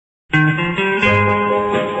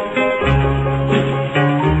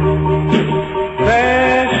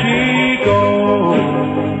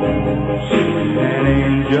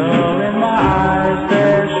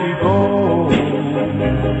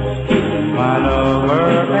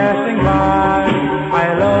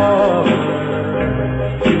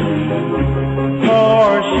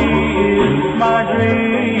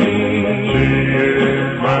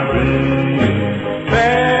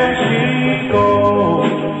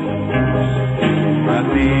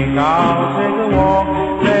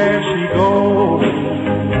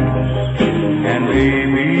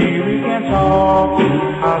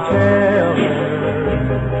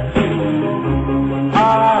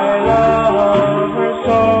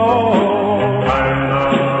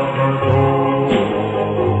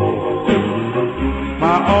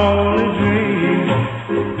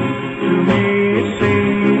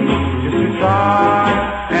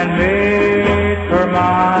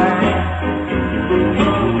mine.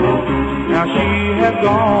 Now she has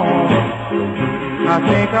gone, I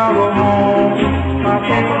think I'll go home. My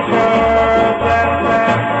future that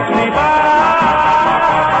left me by.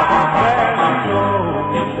 There she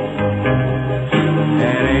goes,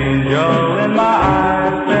 an angel in my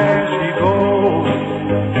eyes. There she goes,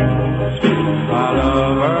 I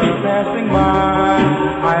love her passing by.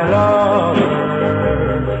 I love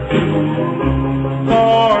her,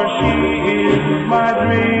 for she is my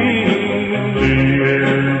dream. She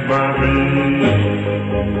is my dream.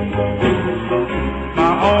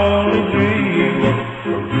 My only dream,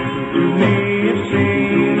 to me it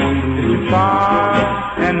seems, is to try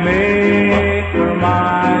and make her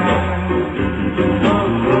mine.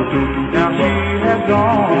 Now she has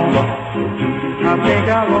gone, I think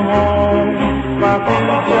I'll go home. My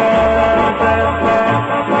future has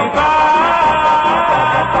left me by.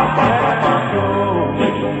 There goes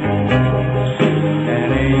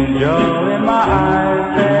an angel